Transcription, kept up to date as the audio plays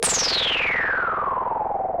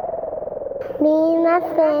my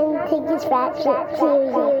friend take his rap shit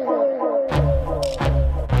serious.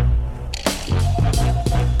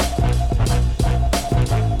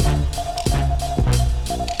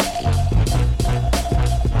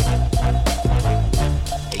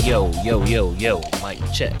 Yo, mic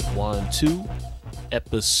check. 1, 2.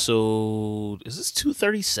 Episode, is this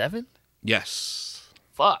 237? Yes.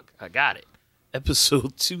 Fuck, I got it.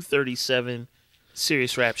 Episode 237,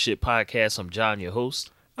 Serious Rap Shit Podcast. I'm John, your host.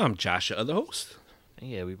 I'm Josh, your other host. And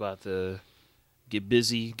yeah, we about to get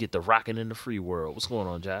busy, get the rockin' in the free world. What's going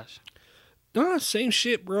on, Josh? Same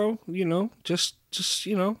shit, bro. You know, just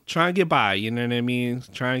try and get by. You know what I mean?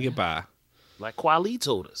 Try and get by. Like Kweli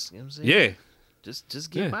told us. You know what I'm saying? Yeah. Just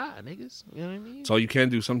get by, niggas. You know what I mean? That's all you can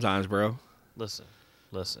do sometimes, bro. Listen.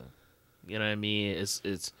 You know what I mean?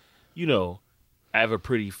 It's you know, I have a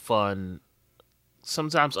pretty fun,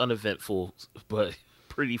 sometimes uneventful, but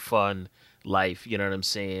pretty fun life, you know what I'm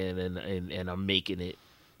saying? And I'm making it,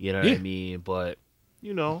 you know what I mean? But,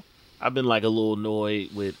 you know, I've been like a little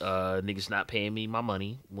annoyed with niggas not paying me my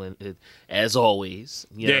money as always,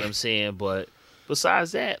 you know what I'm saying? But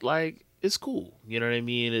besides that, like, it's cool. You know what I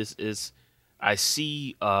mean? It's I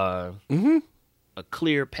see a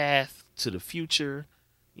clear path to the future.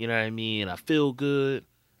 You know what I mean? I feel good.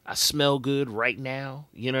 I smell good right now.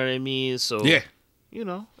 You know what I mean? So, you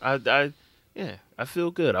know, I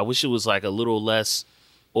feel good. I wish it was like a little less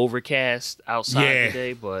overcast outside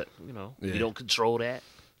today, but, you know, we don't control that.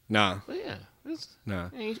 Nah. But yeah.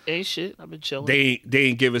 Ain't shit. I've been chilling. They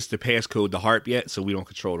ain't give us the passcode to HARP yet, so we don't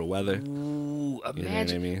control the weather. Ooh, imagine. You know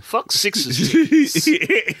what I mean? Fuck Sixers tickets.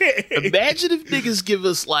 Imagine if niggas give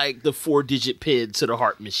us like the 4-digit pin to the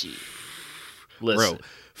HARP machine. Listen. Bro,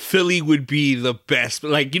 Philly would be the best.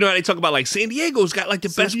 Like, you know how they talk about like San Diego's got like the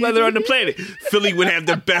best weather on the planet. Philly would have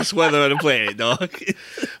the best weather on the planet, dog.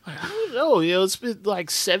 I don't know. You know, it's been like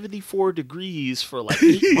 74 degrees for like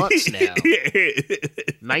 8 months now.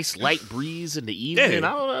 Nice light breeze in the evening. I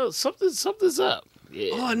don't know. Something's up.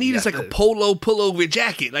 Yeah, all I need is like a polo pullover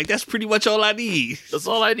jacket. Like, that's pretty much all I need. That's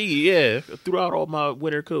all I need, yeah. Throughout all my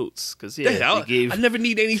winter coats. Because, I never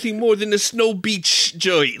need anything more than the snow beach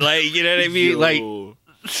joint. Like, you know what I mean? Like,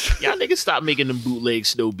 y'all niggas stop making them bootleg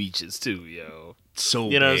snow beaches, too, yo. So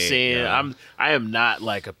you know bad, what I'm saying? yo. I am not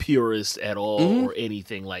like a purist at all or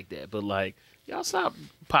anything like that. But, like, y'all stop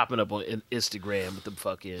popping up on Instagram with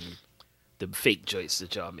the fake joints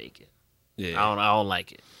that y'all making. Yeah. I don't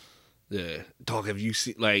like it. Yeah, dog. Have you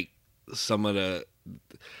seen like some of the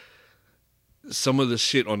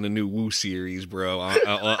shit on the new Woo series, bro?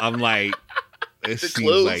 I'm like, it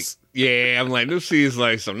seems like, I'm like, this seems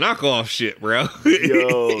like some knockoff shit, bro.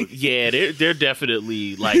 Yo, yeah, they're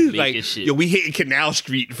definitely like making shit. Yo, we hitting Canal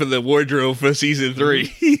Street for the wardrobe for season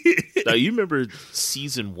 3. Now you remember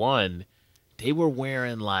season 1? They were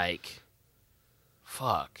wearing like,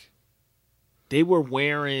 they were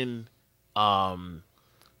wearing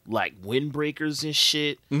like windbreakers and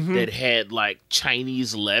shit that had like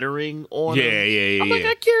Chinese lettering on them. I'm like,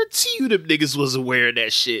 I guarantee you them niggas wasn't wearing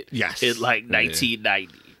that shit in like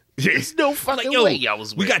 1990. There's no fucking way y'all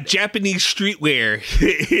was wearing We got that. Japanese streetwear.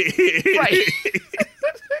 Right.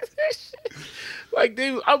 Like,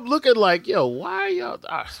 I'm looking like, yo, why y'all...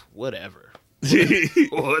 whatever.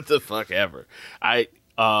 What the fuck ever.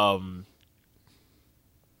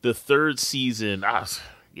 The third season...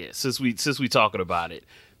 since we talking about it,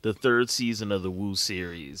 the third season of the Woo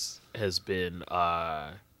series has been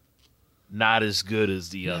not as good as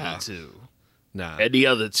the other two. Nah. And the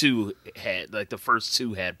other two had, like, the first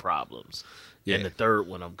two had problems. Yeah. And the third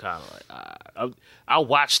one, I'm kind of like, I'll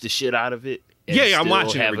watch the shit out of it. I'm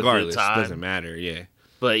watching it regardless. It doesn't matter,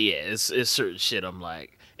 But yeah, it's certain shit I'm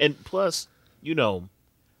like. And plus, you know,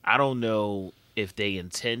 I don't know if they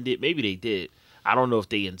intended, maybe they did. I don't know if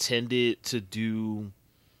they intended to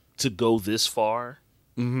go this far.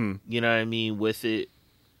 You know what I mean, with it.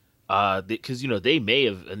 Because, you know, they may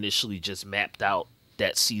have initially just mapped out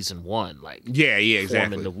that season 1, like exactly.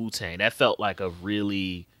 Forming the Wu-Tang. That felt like a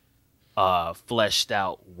really fleshed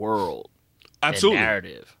out world. Absolutely. And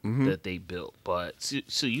narrative that they built. But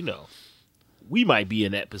so you know, we might be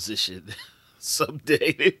in that position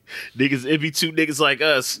someday. Niggas, it'd be two niggas like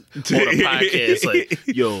us on a podcast like,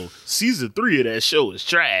 yo, season 3 of that show is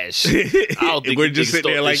trash. I don't think we're just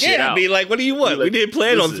sitting there like, I mean, like, what do you want? Like, we didn't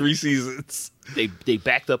plan on 3 seasons. They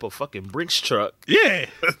backed up a fucking Brinks truck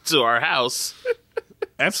to our house.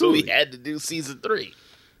 Absolutely. So we had to do season 3.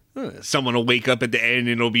 Someone will wake up at the end and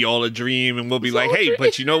it'll be all a dream, and we'll be like, hey,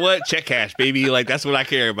 but you know what? Check cash, baby. Like, that's what I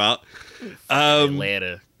care about.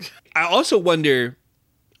 Atlanta. I also wonder,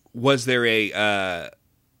 was there a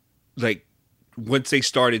like once they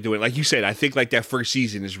started doing, like you said, I think like that first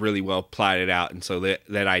season is really well plotted out, and so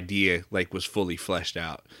that idea like was fully fleshed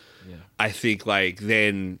out. Yeah. I think like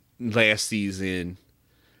then last season,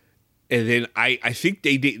 and then I think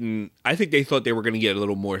they didn't. I think they thought they were going to get a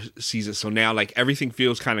little more seasons. So now like everything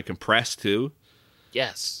feels kind of compressed too.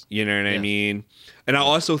 Yes. You know what I mean? And I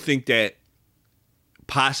also think that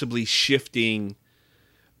possibly shifting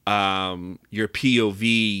your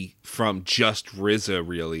POV from just RZA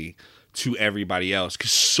really to everybody else,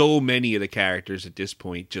 because so many of the characters at this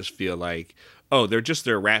point just feel like, oh, they're just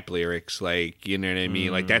their rap lyrics, like, you know what I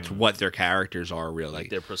mean? Like that's what their characters are really. Like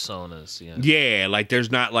their personas, yeah. Yeah, like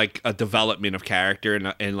there's not like a development of character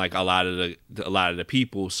and like a lot of the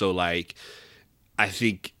people. So like I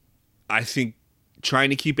think trying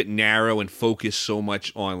to keep it narrow and focus so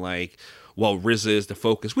much on like, well, RZA is the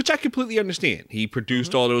focus, which I completely understand. He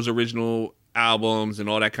produced all those original albums and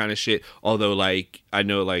all that kind of shit. Although, like, I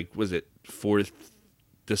know, like, was it Fourth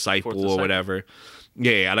Disciple or whatever?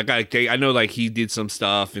 Yeah, like I know, like he did some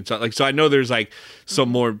stuff and so, like, so I know there's like some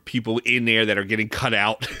more people in there that are getting cut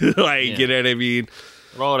out. Like, you know what I mean?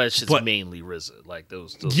 And all that shit's mainly RZA, like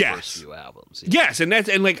those first few albums. Yeah. Yes, and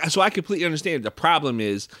so I completely understand. The problem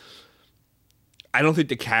is, I don't think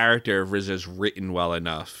the character of RZA is written well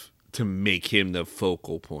enough to make him the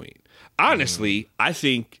focal point. Honestly, I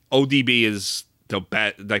think ODB is the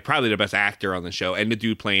best, like probably the best actor on the show, and the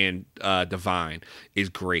dude playing Divine is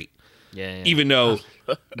great. Yeah. Even though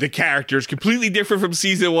the character is completely different from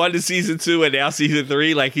season 1 to season 2 and now season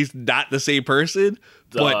 3, like he's not the same person,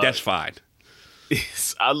 but that's fine.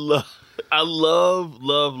 I love.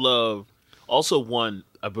 Also, one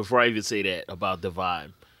before I even say that about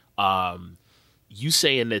Divine, you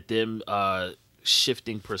saying that them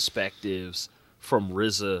shifting perspectives from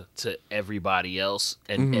RZA to everybody else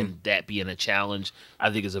and that being a challenge,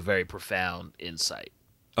 I think is a very profound insight.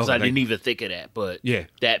 Because I didn't even think of that, but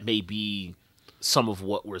that may be some of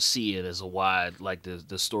what we're seeing as a wide, like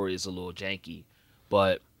the story is a little janky.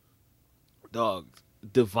 But, dog,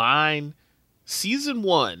 Divine, season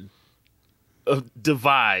 1 of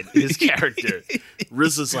Divine, his character,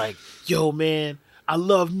 RZA's like, yo, man, I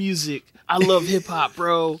love music. I love hip hop,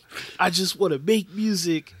 bro. I just want to make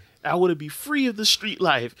music. I want to be free of the street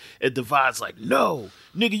life. And Divine's like, no,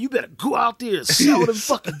 nigga, you better go out there and sell them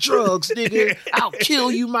fucking drugs, nigga. I'll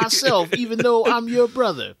kill you myself, even though I'm your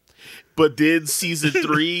brother. But then season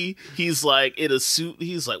 3, he's like in a suit.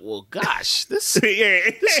 He's like, well, gosh, this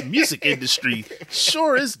music industry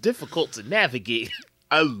sure is difficult to navigate.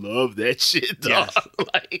 I love that shit, dog. Yes.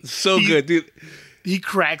 Like, so good, dude. He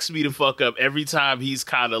cracks me the fuck up every time he's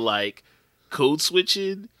kind of like code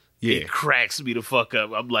switching. It cracks me the fuck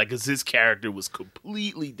up. I'm like, because his character was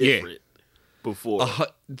completely different before.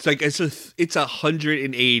 It's like it's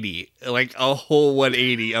 180, like a whole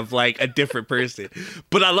 180 of like a different person.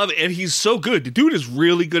 But I love it, and he's so good. The dude is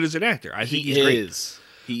really good as an actor. I think he's great. He is.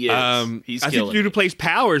 He's I think the dude who plays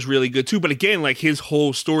Power is really good too. But again, like his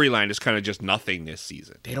whole storyline is kind of just nothing this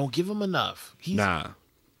season. They don't give him enough.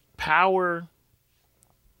 Power.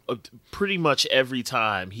 Pretty much every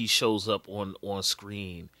time he shows up on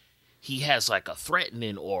screen, he has like a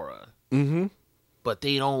threatening aura. Mm-hmm. But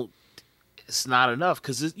they don't. It's not enough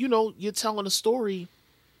because you're telling a story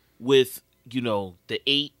with the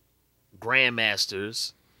 8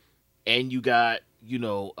 grandmasters, and you got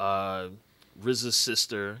RZA's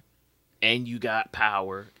sister, and you got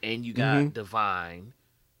Power, and you got Divine.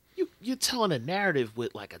 You're telling a narrative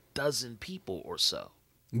with like a dozen people or so.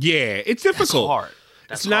 Yeah, it's difficult. That's hard.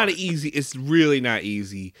 It's not easy. It's really not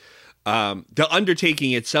easy. The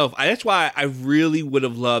undertaking itself, that's why I really would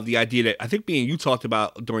have loved the idea that I think me and you talked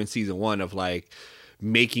about during season 1 of like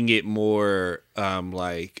making it more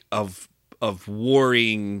like of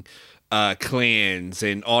warring clans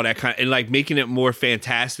and all that kind of, and like making it more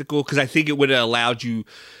fantastical, because I think it would have allowed you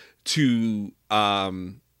to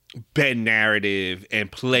bend narrative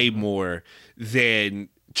and play more than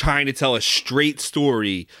trying to tell a straight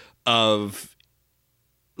story of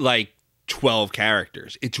like 12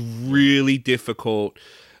 characters. It's really difficult,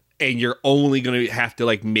 and you're only going to have to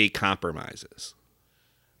like make compromises.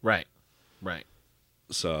 Right.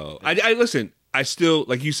 So I listen, I still,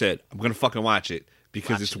 like you said, I'm going to fucking watch it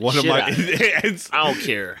because it's one of my I don't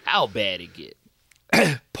care how bad it gets.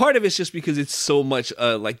 Part of it's just because it's so much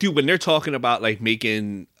like, dude, when they're talking about like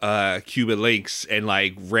making Cuban links and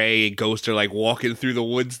like Ray and Ghost are like walking through the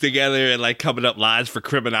woods together and like coming up lines for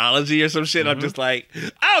criminology or some shit, I'm just like,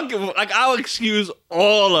 I'll excuse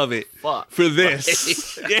all of it for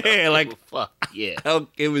this. Yeah, like fuck yeah, I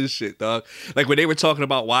don't give a shit, dog. Like when they were talking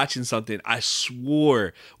about watching something, I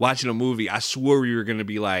swore watching a movie, I swore we were gonna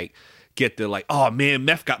be like, get the like, oh man,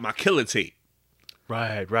 Meth got my killer tape.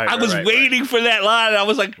 Right. I was waiting for that line. I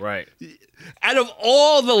was like, Right. out of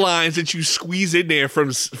all the lines that you squeeze in there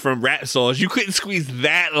from Rat Sauce, you couldn't squeeze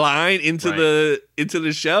that line into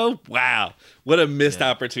the show. Wow, what a missed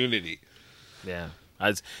opportunity. Yeah.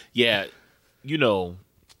 You know,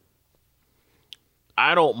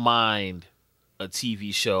 I don't mind a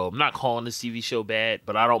TV show. I'm not calling this TV show bad,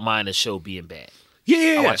 but I don't mind a show being bad.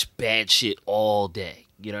 Yeah. I watch bad shit all day.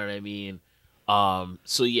 You know what I mean?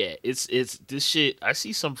 So yeah, it's this shit. I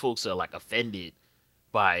see some folks that are like offended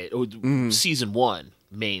by it. Season 1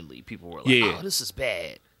 mainly, people were like, "Oh, this is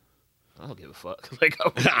bad." I don't give a fuck. Like,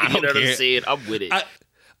 you know what I'm saying? I'm with it.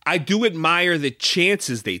 I do admire the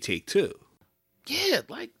chances they take too. Yeah,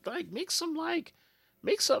 like make something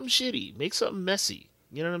shitty, make something messy.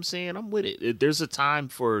 You know what I'm saying? I'm with it. There's a time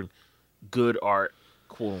for good art,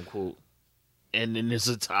 quote unquote, and then there's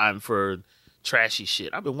a time for trashy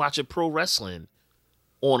shit. I've been watching pro wrestling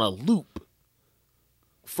on a loop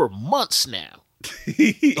for months now.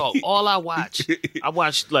 All I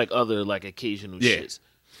watch like other like occasional shits.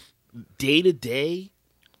 Day to day,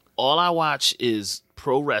 all I watch is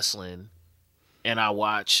pro wrestling, and I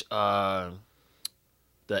watch the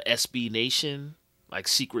SB Nation, like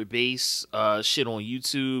Secret Base shit on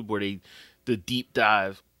YouTube, where the deep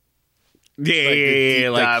dive. Like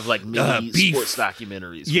mini sports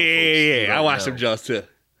documentaries. I watch them just too.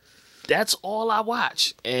 That's all I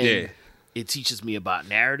watch, and it teaches me about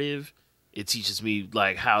narrative. It teaches me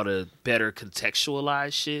like how to better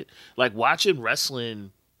contextualize shit. Like watching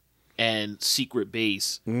wrestling and Secret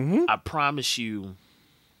Base. I promise you,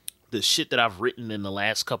 the shit that I've written in the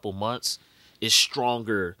last couple months is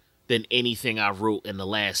stronger than anything I wrote in the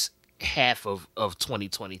last half of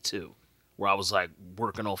 2022, where I was like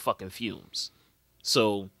working on fucking fumes.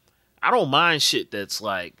 So I don't mind shit that's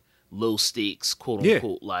like low stakes, quote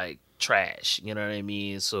unquote, like trash. You know what I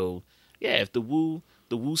mean? So yeah, if the Woo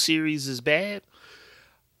series is bad,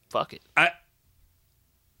 fuck it.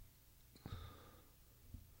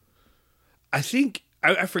 I think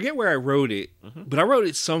I forget where I wrote it, but I wrote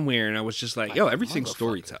it somewhere, and I was just like, yo, everything's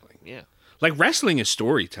storytelling. Yeah. Like, wrestling is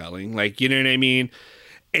storytelling. Like, you know what I mean?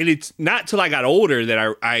 And it's not till I got older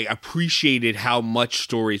that I appreciated how much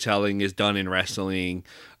storytelling is done in wrestling.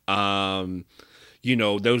 You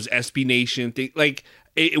know, those SB Nation things. Like,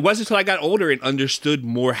 it wasn't until I got older and understood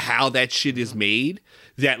more how that shit is made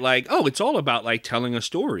that, like, oh, it's all about, like, telling a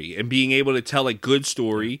story and being able to tell a good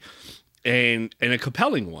story and a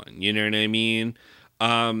compelling one. You know what I mean?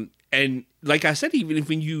 And like I said, even if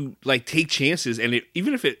when you, like, take chances and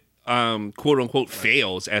even if it, quote unquote,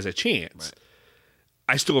 fails as a chance,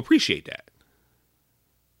 I still appreciate that.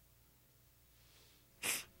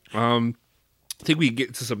 I think we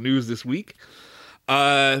get to some news this week.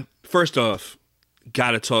 First off,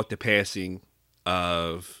 gotta talk the passing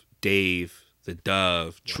of Dave the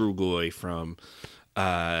Dove Trugoy from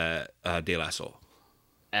De La Soul.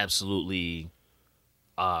 Absolutely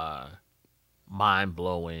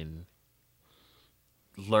mind-blowing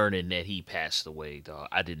learning that he passed away, dog.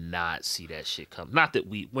 I did not see that shit come. Not that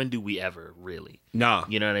when do we ever really? Nah.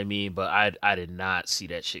 You know what I mean? But I did not see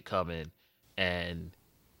that shit coming. And,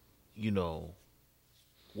 you know,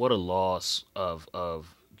 what a loss of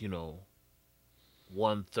you know,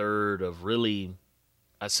 1/3 of really,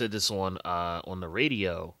 I said this on the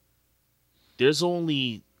radio, there's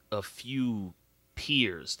only a few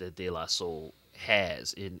peers that De La Soul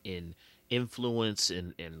has in influence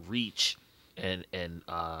and reach and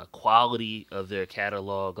quality of their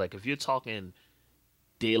catalog. Like, if you're talking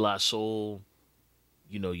De La Soul,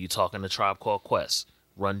 you know, you're talking The Tribe Called Quest,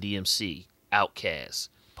 Run DMC, Outkast,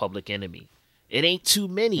 Public Enemy. It ain't too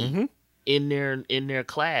many in their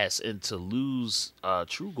class, and to lose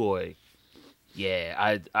Trugoy,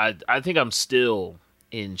 yeah, I think I'm still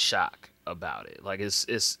in shock about it. Like,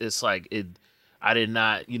 it's like it. I did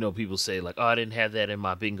not, you know, people say like, oh, I didn't have that in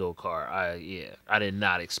my bingo card. I did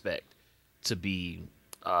not expect to be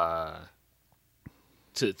to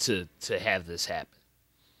have this happen.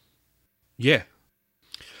 Yeah.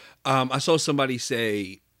 I saw somebody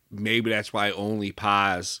say maybe that's why only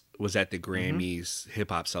Paz was at the Grammys hip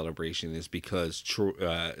hop celebration, is because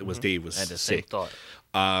it was Dave was I had the sick. same thought.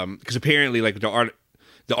 Because apparently, like the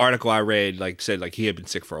article I read, like said like he had been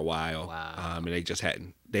sick for a while. Wow. And they just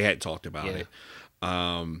hadn't talked about it.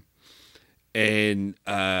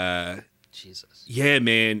 Jesus. Yeah,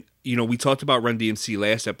 man. You know, we talked about Run DMC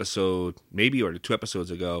last episode, maybe, or 2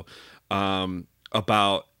 episodes ago,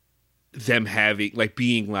 about them having, like,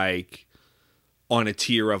 being, like, on a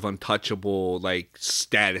tier of untouchable, like,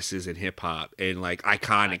 statuses in hip-hop and, like,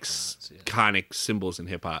 iconic symbols in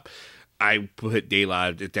hip-hop. I put De La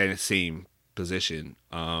at that same position.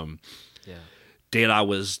 De La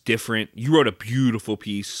was different. You wrote a beautiful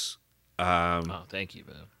piece Oh, thank you,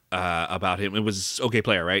 man. about him. It was OK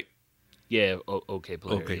Player, right? Yeah, okay,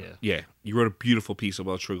 player. Okay, Yeah. You wrote a beautiful piece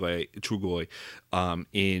about Trugoy, on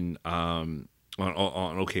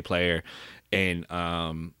OK Player,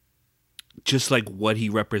 and just like what he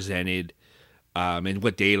represented, and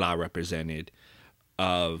what De La represented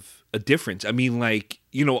of a difference. I mean, like,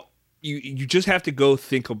 you just have to go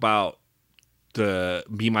think about the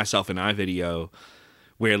Me, Myself, and I video,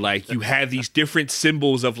 where like you have these different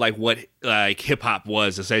symbols of like what like hip hop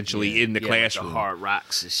was essentially in the classroom. Like the hard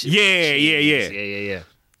rocks and shit. Yeah.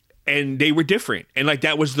 And they were different, and like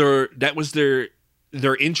that was their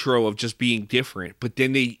intro of just being different. But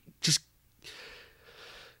then they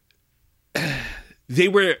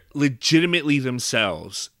were legitimately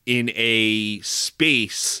themselves in a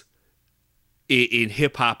space in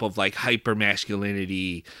hip hop of like hyper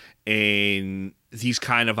masculinity and these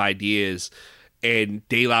kind of ideas, and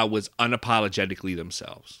De La was unapologetically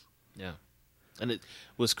themselves. Yeah. And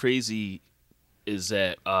what's crazy is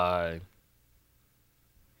that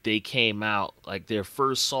they came out, like their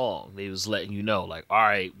first song, they was letting you know, like, all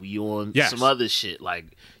right, we on some other shit.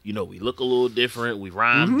 Like, we look a little different, we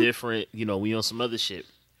rhyme different, we on some other shit.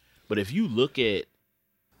 But if you look at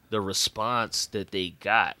the response that they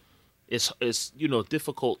got, it's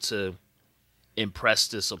difficult to impress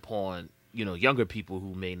this upon younger people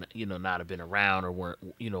who may not have been around or weren't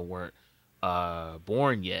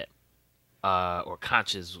born yet, or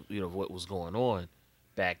conscious of what was going on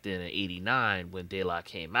back then in '89 when De La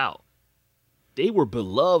came out. They were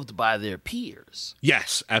beloved by their peers.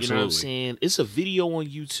 Yes, absolutely. You know what I'm saying? It's a video on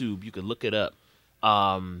YouTube. You can look it up.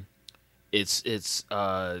 It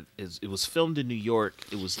was filmed in New York.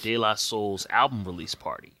 It was De La Soul's album release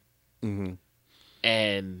party. Mm-hmm.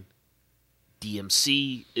 And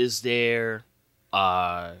DMC is there.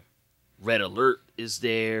 Red Alert is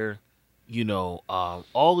there. All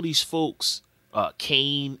of these folks.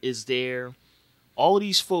 Kane is there. All of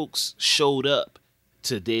these folks showed up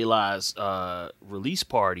to De La's release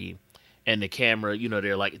party, and the camera,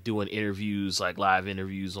 they're like doing interviews, like live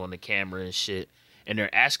interviews on the camera and shit. And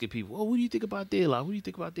they're asking people, "Oh, what do you think about De La? What do you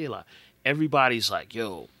think about De La?" Everybody's like,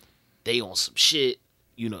 "Yo, they on some shit.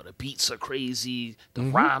 The beats are crazy, the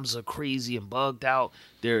rhymes are crazy and bugged out.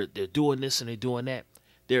 They're doing this and they're doing that."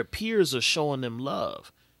 Their peers are showing them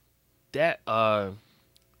love. That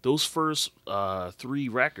those first 3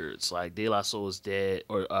 records, like De La Soul is Dead,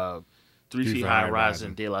 or 3 Feet High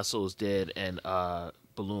Rising, De La Soul is Dead, and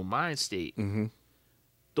Balloon Mind State. Mm-hmm.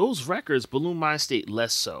 Those records, Balloon Mind State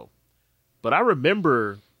less so. But I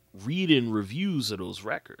remember reading reviews of those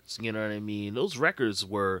records. You know what I mean? Those records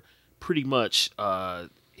were pretty much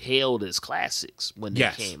hailed as classics when they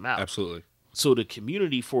came out. Absolutely. So the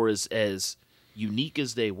community, for as unique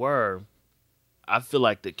as they were, I feel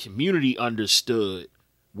like the community understood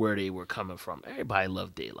where they were coming from. Everybody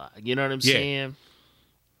loved De La. You know what I'm saying?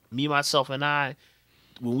 Me, Myself, and I,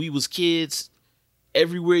 when we was kids,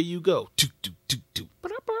 everywhere you go, that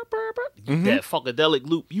funkadelic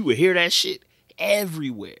loop, you would hear that shit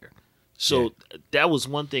everywhere. So that was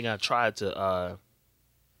one thing I tried to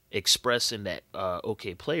express in that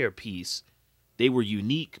OK Player piece. They were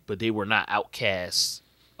unique, but they were not outcasts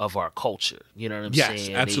of our culture. You know what I'm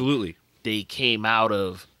saying? Yes, absolutely. They came out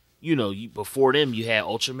of, before them you had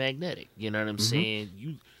Ultramagnetic. You know what I'm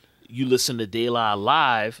saying? You listen to De La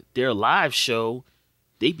live, their live show,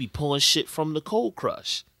 they be pulling shit from the Cold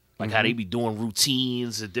Crush. Like how they be doing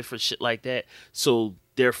routines and different shit like that. So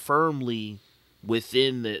they're firmly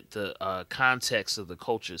within the context of the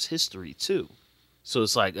culture's history too. So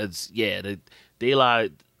it's like, the De La,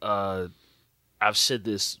 I've said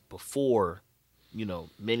this before,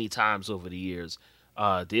 many times over the years.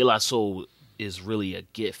 De La Soul is really a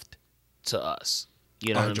gift to us.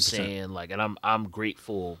 You know 100%. What I'm saying? Like, and I'm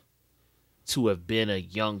grateful to have been a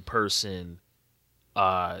young person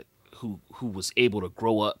who was able to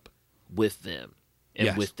grow up with them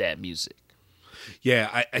and with that music.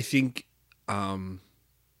 Yeah, I think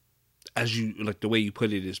as you like the way you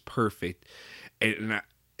put it is perfect, and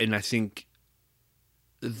I think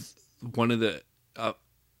one of the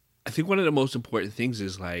most important things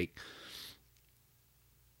is like,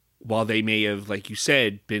 while they may have, like you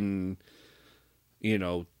said, been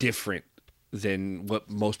different than what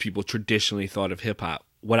most people traditionally thought of hip hop,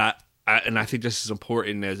 I think this is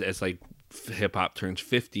important as like hip hop turns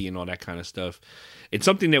 50 and all that kind of stuff. It's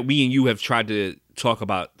something that we and you have tried to talk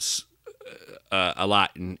about a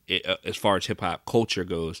lot as far as hip hop culture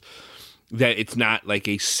goes. that it's not like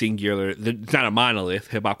a singular, it's not a monolith.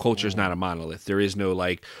 Hip hop culture is not a monolith. There is no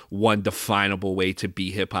like one definable way to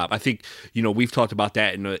be hip hop. I think, you know, we've talked about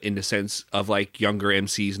that in the sense of like younger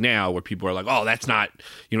MCs now, where people are like, oh, that's not,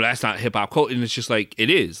 you know, that's not hip hop culture. And it's just like, it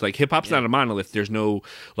is. Like hip hop's not a monolith. There's no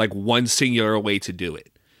like one singular way to do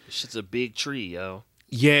it. Shit's a big tree, yo.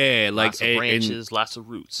 Yeah, like Lots of branches, lots of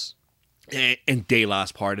roots. And De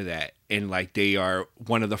La's part of that, and like they are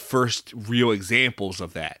one of the first real examples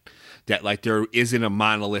of that. That like there isn't a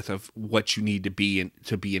monolith of what you need to be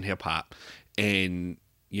in hip hop, and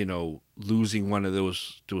you know, losing one of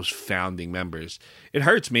those founding members, it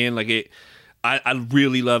hurts, man. Like I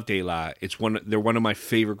really love De La. They're one of my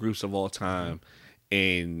favorite groups of all time,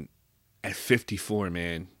 and at 54,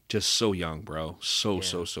 man, just so young, bro, so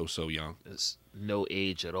young. It's no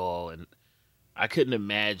age at all, and I couldn't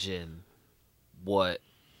imagine what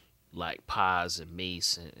like Paz and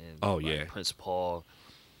Mace and like Prince Paul,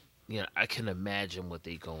 you know, I can imagine what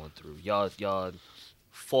they going through. Y'all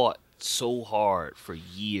fought so hard for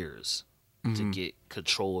years to get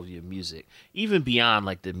control of your music, even beyond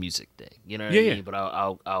like the music thing. You know what I mean? But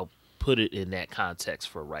I'll put it in that context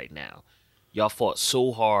for right now. Y'all fought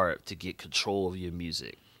so hard to get control of your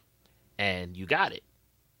music, and you got it.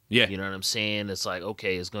 Yeah, you know what I'm saying? It's like,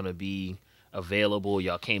 okay, it's gonna be available.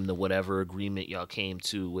 Y'all came to whatever agreement y'all came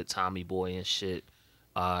to with Tommy Boy and shit,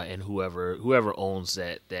 and whoever owns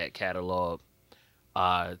that catalog.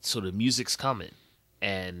 So the music's coming,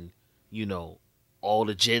 and you know, all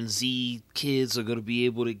the Gen Z kids are gonna be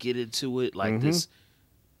able to get into it. Like this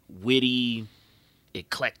witty,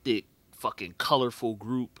 eclectic, fucking colorful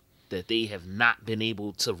group that they have not been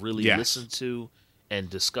able to really listen to and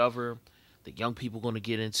discover. The young people gonna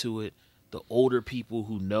get into it. The older people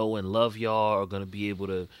who know and love y'all are gonna be able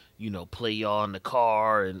to, you know, play y'all in the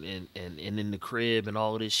car and in the crib and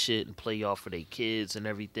all of this shit, and play y'all for their kids and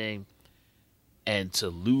everything. And to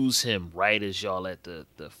lose him right as y'all at the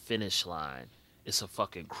finish line, it's a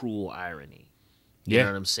fucking cruel irony. You know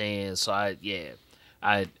what I'm saying? So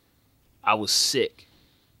I was sick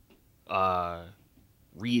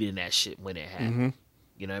reading that shit when it happened.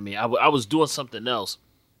 You know what I mean? I was doing something else.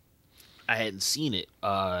 I hadn't seen it.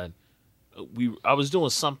 I was doing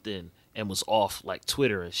something and was off like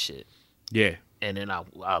Twitter and shit. Yeah. And then I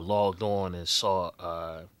logged on and saw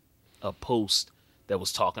a post that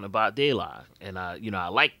was talking about De La, and I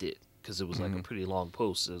liked it because it was like a pretty long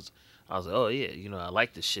post. I was like, oh yeah, you know, I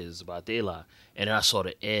like this shit. It's about De La. And then I saw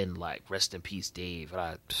the end, like, rest in peace, Dave.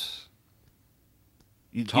 And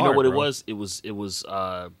you know what it was? It was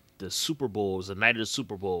the Super Bowl. It was the night of the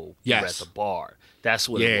Super Bowl. Yes. We were at the bar. That's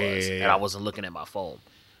what it was. And I wasn't looking at my phone.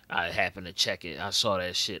 I happened to check it. I saw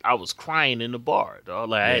that shit. I was crying in the bar, dog.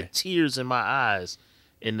 Like, I had tears in my eyes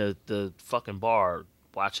in the fucking bar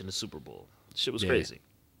watching the Super Bowl. Shit was crazy.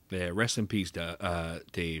 Yeah, rest in peace,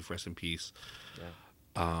 Dave. Rest in peace.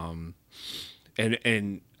 Yeah.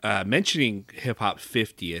 And mentioning Hip Hop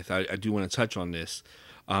 50th, I do want to touch on this.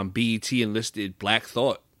 BET enlisted Black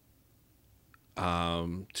Thought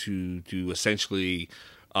to do essentially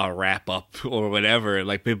a wrap up or whatever,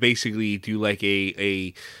 like basically do like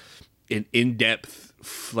an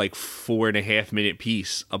in-depth like 4.5 minute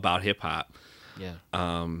piece about hip hop. Yeah.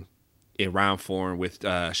 In round form with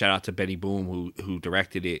shout out to Benny Boom who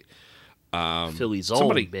directed it. Philly's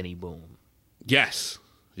own Benny Boom. Yes.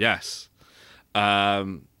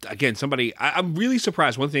 Again, I'm really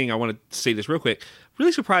surprised. One thing I want to say this real quick.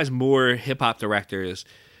 Really surprised more hip hop directors,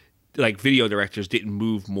 like video directors, didn't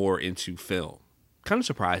move more into film. Kind of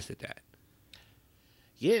surprised at that.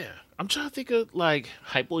 Yeah, I'm trying to think of like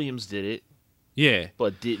Hype Williams did it. Yeah,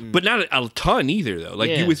 but didn't. But not a ton either, though.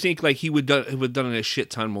 Like you would think, like he would done a shit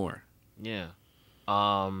ton more. Yeah.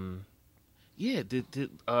 Yeah, did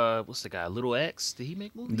what's the guy? Little X? Did he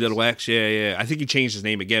make movies? Little X, yeah. I think he changed his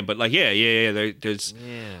name again, but like, there's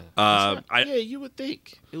you would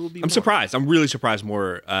think it would be. I'm surprised. I'm really surprised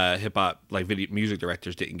more hip hop like video music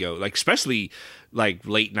directors didn't go, like especially like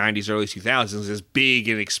late '90s, early 2000s, as big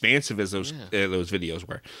and expansive as those videos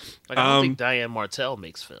were. Like, I don't think Diane Martell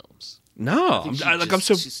makes films. No,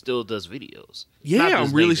 she still does videos. Yeah,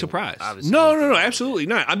 I'm really surprised. No, absolutely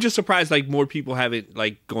not. I'm just surprised like more people haven't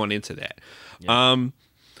like gone into that. Yeah.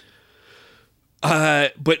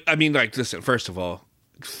 But I mean, like, listen. First of all,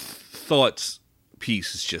 Thought's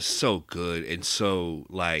piece is just so good and so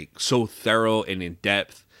thorough and in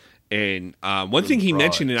depth. And one thing he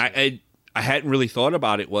mentioned, and I hadn't really thought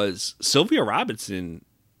about it, was Sylvia Robinson,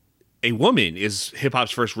 a woman, is hip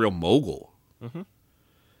hop's first real mogul. Mm-hmm.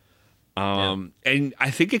 And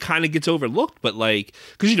I think it kind of gets overlooked, but like,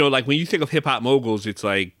 cause you know, like when you think of hip hop moguls, it's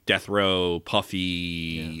like Death Row,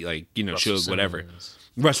 Puffy, like, you know, Suge, whatever.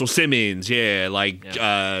 Russell Simmons, yeah, like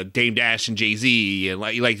Dame Dash and Jay-Z, and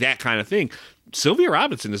like that kind of thing. Sylvia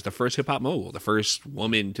Robinson is the first hip hop mogul, the first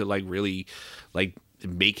woman to like really like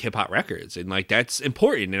make hip hop records, and like that's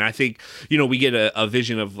important. And I think we get a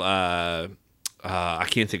vision of I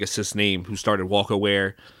can't think of sis name who started Walker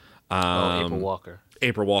Wear, April Walker.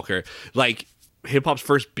 April Walker, like. Hip hop's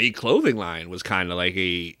first big clothing line was kind of like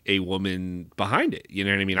a woman behind it. You know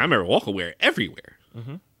what I mean? I remember Walker Wear everywhere.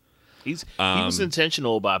 Mm-hmm. He was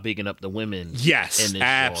intentional about bigging up the women. Yes, in this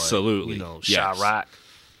absolutely. Joint. Yes. Chirac,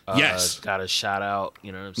 yes, got a shout out.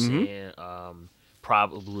 You know what I'm saying?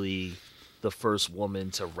 Probably the first woman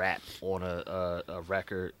to rap on a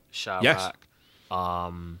record. Chirac. Yes.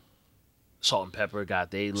 Salt and Pepper got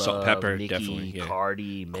they love. Salt and Pepper, Nicki, definitely. Yeah.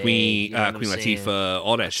 Cardi, Meg, Queen, you know what Queen I'm saying? Latifah,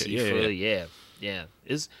 all that shit. Latifah, yeah.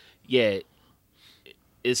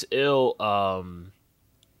 It's ill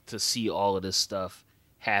to see all of this stuff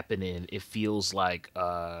happening. It feels like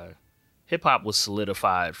hip hop was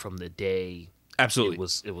solidified from the day Absolutely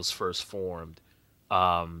it was first formed.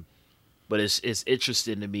 But it's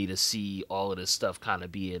interesting to me to see all of this stuff kind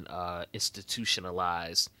of being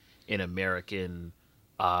institutionalized in American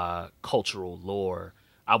cultural lore.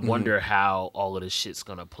 I wonder how all of this shit's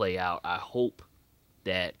gonna play out. I hope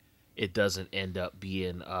that it doesn't end up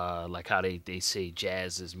being like how they say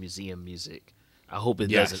jazz is museum music. I hope it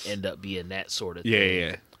doesn't end up being that sort of thing.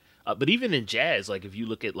 Yeah. But even in jazz, like if you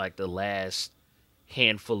look at like the last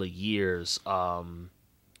handful of years, there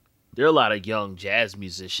are a lot of young jazz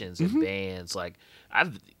musicians and bands. Like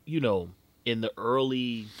I've in the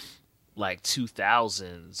early like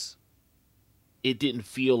 2000s, it didn't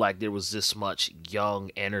feel like there was this much young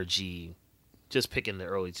energy. Just picking the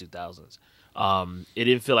early 2000s. It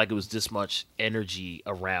didn't feel like it was this much energy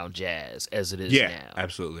around jazz as it is now.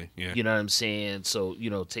 Absolutely. Yeah. You know what I'm saying? So,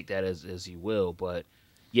 take that as you will. But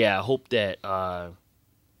yeah, I hope that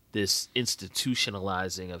this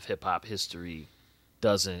institutionalizing of hip hop history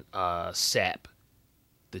doesn't sap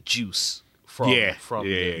the juice from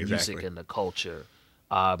the music and the culture.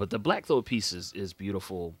 But the Black Thought piece is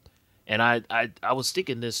beautiful. And I was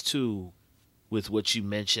thinking this too with what you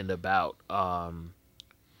mentioned about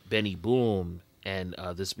Benny Boom and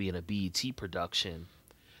this being a BET production.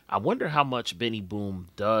 I wonder how much Benny Boom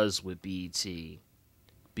does with BET,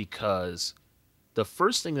 because the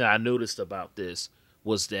first thing that I noticed about this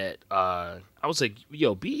was that I was like,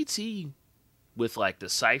 yo, BET with like the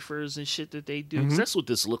ciphers and shit that they do, 'cause that's what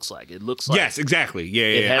this looks like. It looks like, yes, exactly.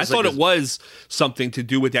 Yeah. I thought it was something to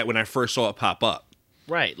do with that when I first saw it pop up.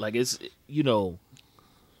 Right, like it's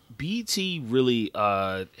BET really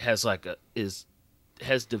has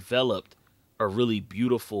developed a really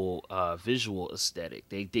beautiful visual aesthetic.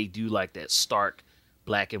 They do like that stark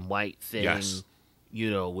black and white thing, yes.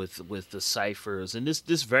 With the ciphers, and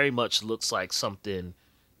this very much looks like something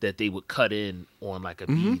that they would cut in on like a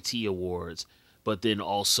BET Awards. But then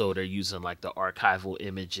also they're using like the archival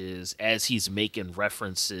images as he's making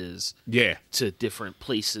references to different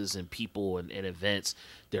places and people and events.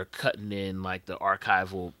 They're cutting in like the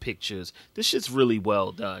archival pictures. This shit's really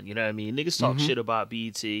well done. You know what I mean? Niggas talk shit about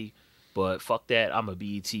BET, but fuck that. I'm a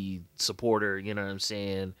BET supporter. You know what I'm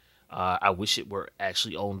saying? I wish it were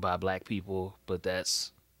actually owned by black people, but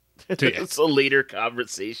that's it's a later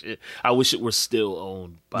conversation. I wish it were still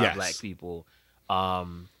owned by black people.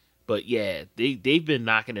 But yeah, they've been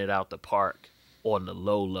knocking it out the park on the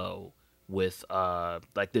low with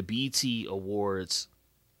like the BET Awards,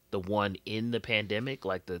 the one in the pandemic,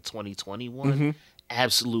 like the 2021,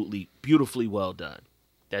 absolutely beautifully well done.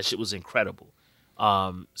 That shit was incredible.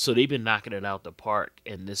 So they've been knocking it out the park,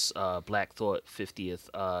 and this Black Thought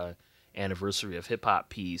 50th anniversary of hip hop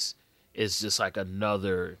piece is just like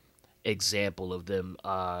another example of them.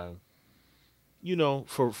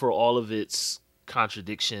 For all of its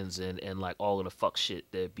contradictions and like all of the fuck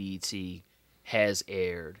shit that BET has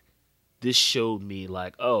aired, this showed me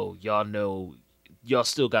like, oh, y'all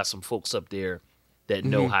still got some folks up there that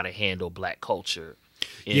know how to handle black culture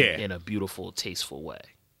in a beautiful, tasteful way.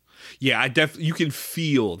 Yeah, you can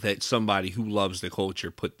feel that somebody who loves the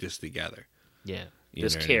culture put this together. Yeah,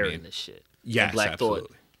 there's care in this shit. Yes, Black absolutely.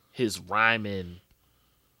 Thought, his rhyming,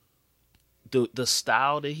 the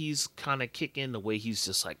style that he's kind of kicking, the way he's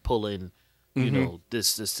just like pulling,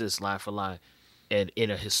 this line for line, and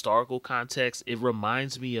in a historical context, it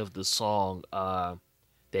reminds me of the song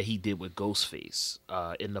that he did with Ghostface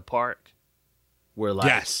in the park, where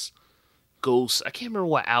like Ghost. I can't remember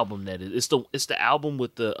what album that is. It's the album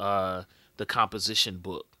with the composition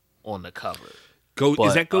book on the cover.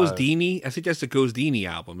 Is that Ghostdini? I think that's the Ghostdini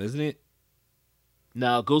album, isn't it?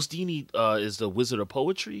 No, Ghostdini is the Wizard of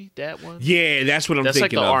Poetry. That one. Yeah, that's what I'm thinking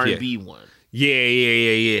of. That's like the R&B one.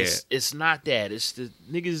 Yeah. It's not that. It's the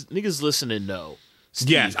niggas listening. No.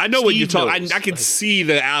 Yes, I know what you're talking. knows. I can Like, see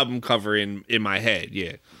the album cover in my head.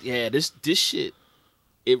 Yeah. yeah, this shit.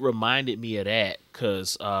 It reminded me of that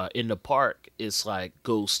because in the park, it's like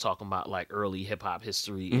Ghost talking about like early hip hop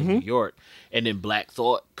history in New York, and then Black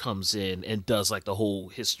Thought comes in and does like the whole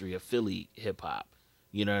history of Philly hip hop.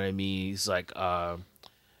 You know what I mean? He's like,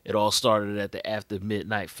 it all started at the After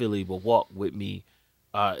Midnight Philly, but walk with me.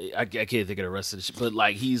 I can't think of the rest of the shit, but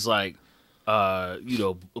like he's like,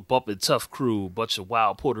 bumping Tough Crew, bunch of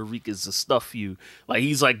wild Puerto Ricans to stuff you. Like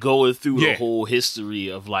he's like going through the whole history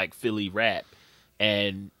of like Philly rap.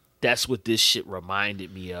 And that's what this shit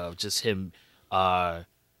reminded me of. Just him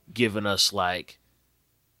giving us like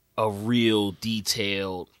a real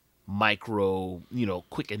detailed micro,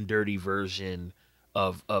 quick and dirty version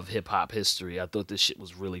of hip hop history. I thought this shit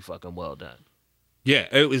was really fucking well done. Yeah,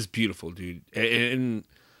 it was beautiful, dude. And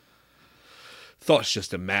Thought's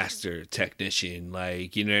just a master technician.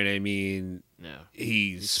 Like, you know what I mean? Yeah.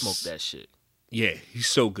 He smoked that shit. Yeah, he's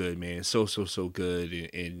so good, man. So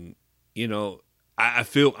good. And I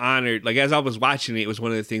feel honored. Like, as I was watching it, it was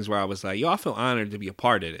one of the things where I was like, yo, I feel honored to be a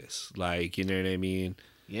part of this. Like, you know what I mean?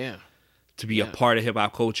 Yeah. To be a part of hip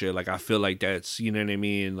hop culture. Like, I feel like that's, you know what I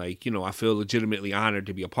mean? Like, I feel legitimately honored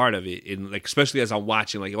to be a part of it. And, like, especially as I'm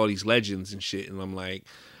watching, like, all these legends and shit. And I'm like,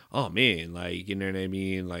 oh, man, like, you know what I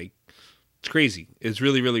mean? Like, it's crazy. It's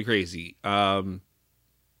really, really crazy.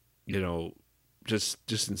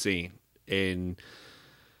 Just insane. And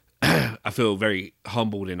I feel very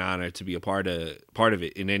humbled and honored to be a part of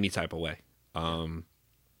it in any type of way.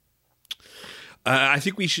 I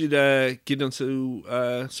think we should get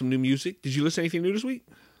into some new music. Did you listen to anything new this week?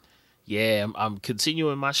 Yeah, I'm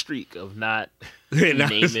continuing my streak of not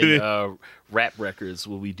naming rap records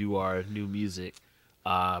when we do our new music.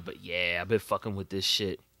 But yeah, I've been fucking with this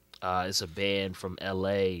shit. It's a band from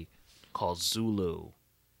LA called Zulu.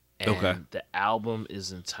 And the album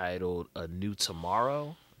is entitled A New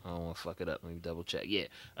Tomorrow. I don't want to fuck it up. Let me double check. Yeah,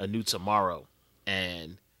 A New Tomorrow.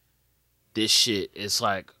 And this shit is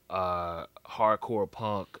like hardcore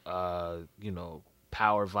punk,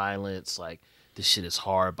 power violence. Like, this shit is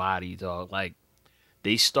hard body, dog. Like,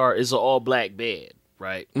 it's an all black band,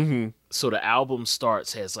 right? Mm-hmm. So the album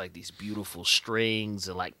has like these beautiful strings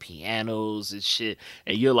and like pianos and shit.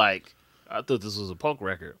 And you're like, I thought this was a punk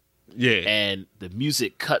record. Yeah. And the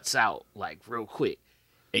music cuts out like real quick.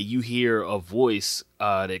 And you hear a voice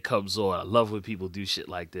that comes on. I love when people do shit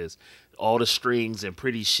like this. All the strings and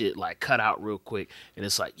pretty shit like cut out real quick. And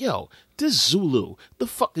it's like, yo, this Zulu, the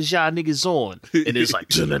fuck is y'all niggas on? And it's like,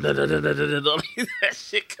 that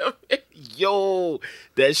shit come in. Yo,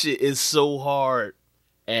 that shit is so hard.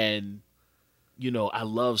 And, I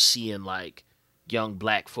love seeing like young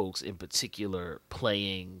black folks in particular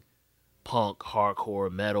playing punk,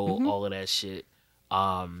 hardcore, metal, all of that shit.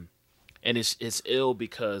 And it's ill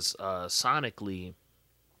because sonically,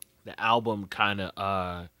 the album kind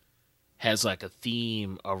of has like a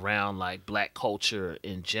theme around like black culture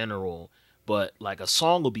in general. But like a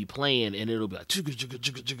song will be playing and it'll be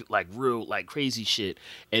like real like crazy shit,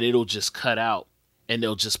 and it'll just cut out and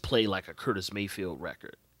they'll just play like a Curtis Mayfield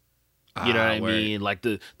record. You know what I mean? Like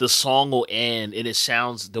the song will end and it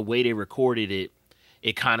sounds, the way they recorded it,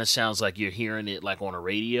 it kind of sounds like you're hearing it like on a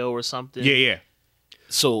radio or something. Yeah.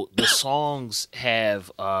 So the songs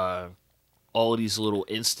have all of these little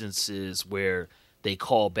instances where they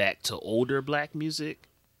call back to older black music.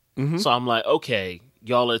 Mm-hmm. So I'm like, okay,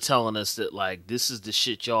 y'all are telling us that like this is the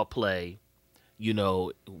shit y'all play.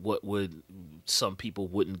 What would some people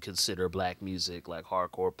wouldn't consider black music, like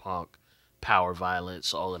hardcore punk, power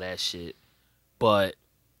violence, all of that shit. But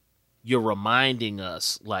you're reminding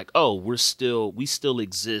us like, oh, we still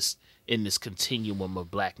exist in this continuum of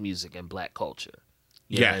black music and black culture.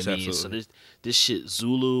 You know what I mean? Absolutely. So this shit,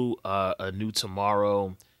 Zulu, A New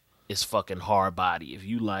Tomorrow, is fucking hard body. If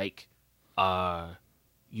you like, punk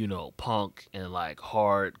and like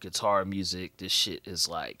hard guitar music, this shit is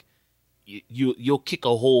like, you'll kick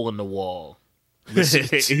a hole in the wall. Listen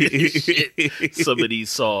to some of these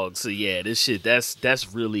songs. So yeah, this shit,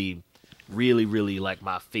 that's really, really, really like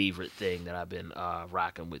my favorite thing that I've been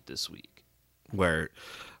rocking with this week. Word.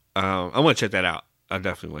 I want to check that out. I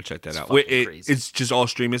definitely want to check that out. Crazy. It's just all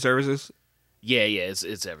streaming services? Yeah,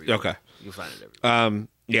 it's everywhere. Okay. You'll find it everywhere.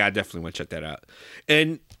 Yeah, I definitely want to check that out.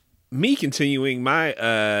 And me continuing my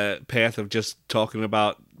path of just talking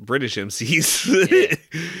about British MCs.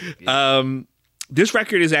 Yeah. This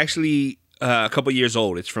record is actually a couple years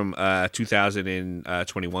old. It's from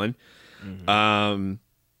 2021. Mm-hmm.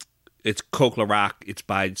 It's Coke La Rock. It's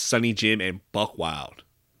by Sonny Jim and Buck Wild.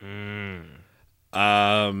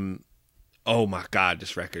 Oh my God,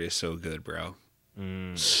 this record is so good, bro.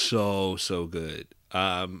 So good.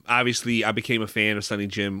 Obviously, I became a fan of Sonny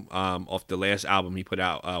Jim off the last album he put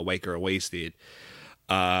out, White Girl Wasted.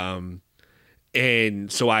 And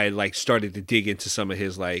so I like started to dig into some of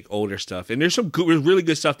his like older stuff, and there's some good, really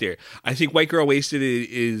good stuff there. I think White Girl Wasted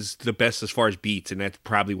is the best as far as beats, and that's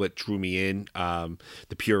probably what drew me in.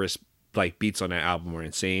 The purest like beats on that album were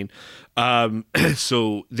insane.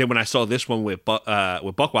 So then when I saw this one with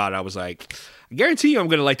Buckwild, I was like, I guarantee you I'm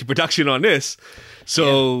gonna like the production on this.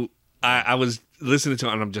 So I was listening to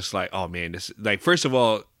it, and I'm just like, oh man, this like first of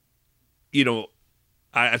all, you know.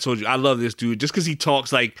 I told you I love this dude just because he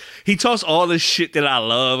talks all the shit that I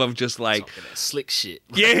love. I'm just like talking that slick shit.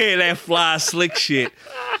 Yeah, that fly slick shit,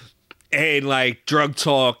 and like drug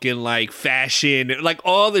talk and like fashion, like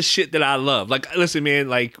all the shit that I love. Like, listen, man,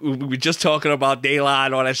 like we were just talking about Daylight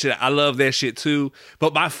and all that shit. I love that shit too.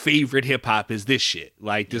 But my favorite hip hop is this shit.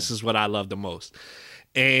 Like, this is what I love the most,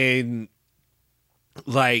 and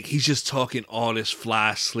like he's just talking all this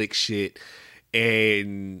fly slick shit,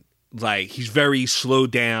 and like he's very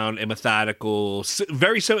slowed down and methodical,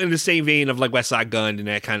 very so in the same vein of like West Side Gun in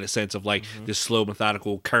that kind of sense of like this slow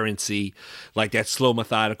methodical currency, like that slow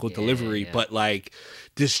methodical delivery, but like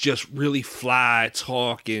this just really fly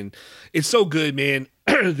talk, and it's so good, man.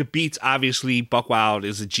 The beats, obviously, Buckwild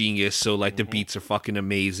is a genius, so like the beats are fucking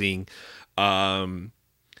amazing.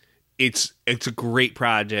 It's a great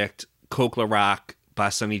project. Coke La Rock by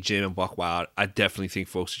Sonny Jim and Buckwild. I definitely think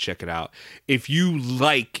folks should check it out. If you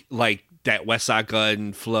like that West Side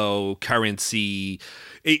Gun flow, currency,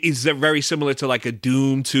 it's very similar to like a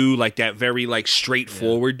Doom too, like that very like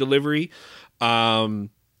straightforward delivery. He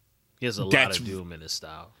has a lot of Doom in his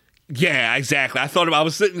style. Yeah, exactly. I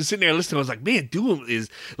was sitting there listening. I was like, man, Doom is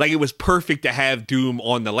like, it was perfect to have Doom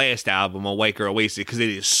on the last album on White Girl Wasted because it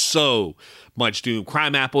is so much Doom.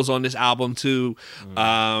 Crime Apple's on this album too.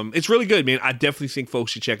 It's really good, man. I definitely think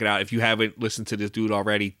folks should check it out. If you haven't listened to this dude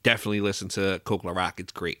already, definitely listen to Coke La Rock.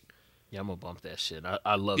 It's great. Yeah, I'm gonna bump that shit.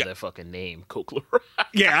 I love that fucking name, Coke La Rock.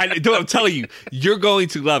 Yeah, I'm telling you, you're going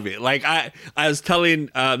to love it. Like I was telling,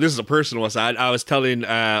 this is a personal side. I was telling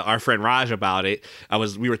our friend Raj about it.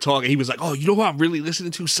 We were talking. He was like, "Oh, you know what I'm really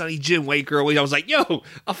listening to? Sonny Jim, White Girl." I was like, "Yo,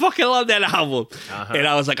 I fucking love that album." And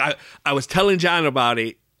I was like, I was telling John about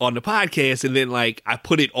it on the podcast, and then like I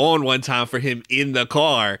put it on one time for him in the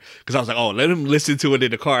car because I was like, oh, let him listen to it in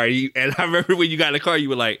the car. And I remember when you got in the car, you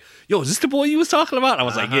were like, yo, is this the boy you was talking about? I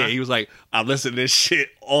was like, yeah. He was like, I listen to this shit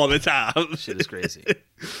all the time. Shit is crazy.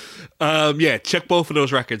 Yeah, check both of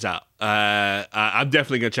those records out. I'm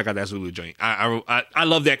definitely gonna check out that Zulu joint. I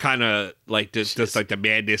love that kind of like just like the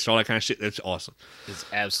madness, all that kind of shit. That's awesome. It's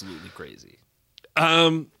absolutely crazy.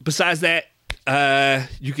 Besides that,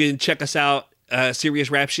 you can check us out. Serious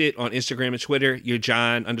Rap Shit on Instagram and Twitter. You're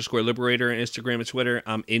John_Liberator on Instagram and Twitter.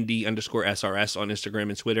 I'm Indie_SRS on Instagram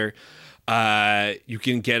and Twitter. You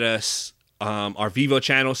can get us our Vivo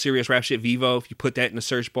channel, Serious Rap Shit Vivo. If you put that in the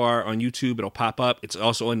search bar on YouTube, it'll pop up. It's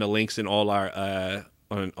also in the links in all our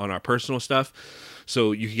on our personal stuff.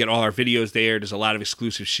 So you can get all our videos there. There's a lot of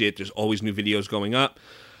exclusive shit. There's always new videos going up.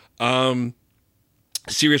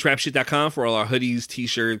 SeriousRapShit.com for all our hoodies,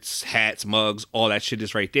 t-shirts, hats, mugs, all that shit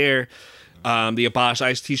is right there. The Abolish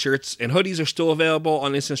Ice t-shirts and hoodies are still available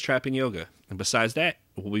on Instance Trap and Yoga. And besides that,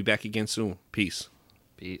 we'll be back again soon. Peace.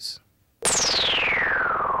 Peace.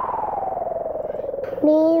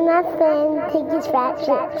 Me and my friend take this rap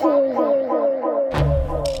shit serious.